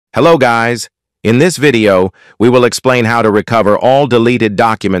Hello guys! In this video, we will explain how to recover all deleted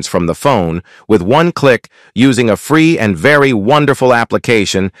documents from the phone with one click using a free and very wonderful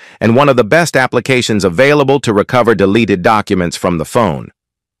application and one of the best applications available to recover deleted documents from the phone.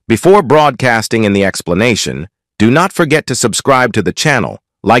 Before broadcasting in the explanation, do not forget to subscribe to the channel,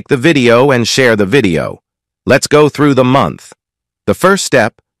 like the video and share the video. Let's go through the month. The first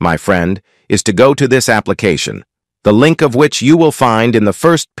step, my friend, is to go to this application, the link of which you will find in the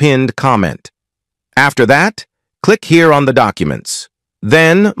first pinned comment. After that, click here on the documents.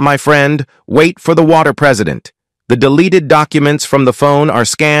 Then, my friend, wait for the water president. The deleted documents from the phone are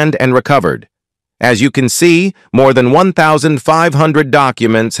scanned and recovered. As you can see, more than 1,500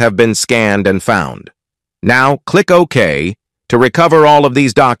 documents have been scanned and found. Now, click OK to recover all of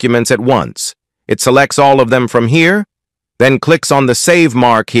these documents at once. It selects all of them from here, then clicks on the save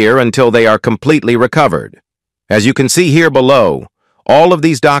mark here until they are completely recovered. As you can see here below, all of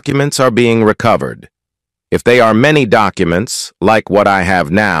these documents are being recovered. If they are many documents, like what I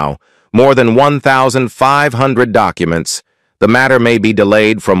have now, more than 1,500 documents, the matter may be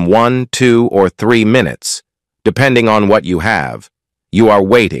delayed from 1, 2, or 3 minutes, depending on what you have. You are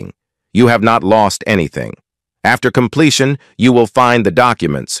waiting. You have not lost anything. After completion, you will find the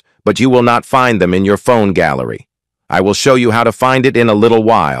documents, but you will not find them in your phone gallery. I will show you how to find it in a little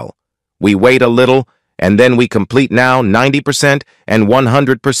while. We wait a little, and then we complete now 90% and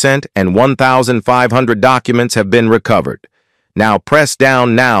 100% and 1,500 documents have been recovered. Now press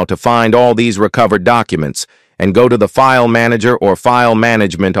down now to find all these recovered documents and go to the File Manager or File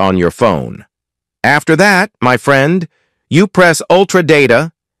Management on your phone. After that, my friend, you press Ultra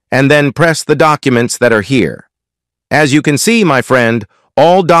Data and then press the documents that are here. As you can see, my friend,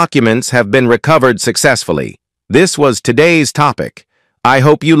 all documents have been recovered successfully. This was today's topic. I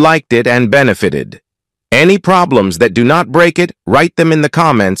hope you liked it and benefited. Any problems that do not break it, write them in the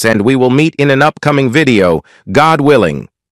comments and we will meet in an upcoming video, God willing.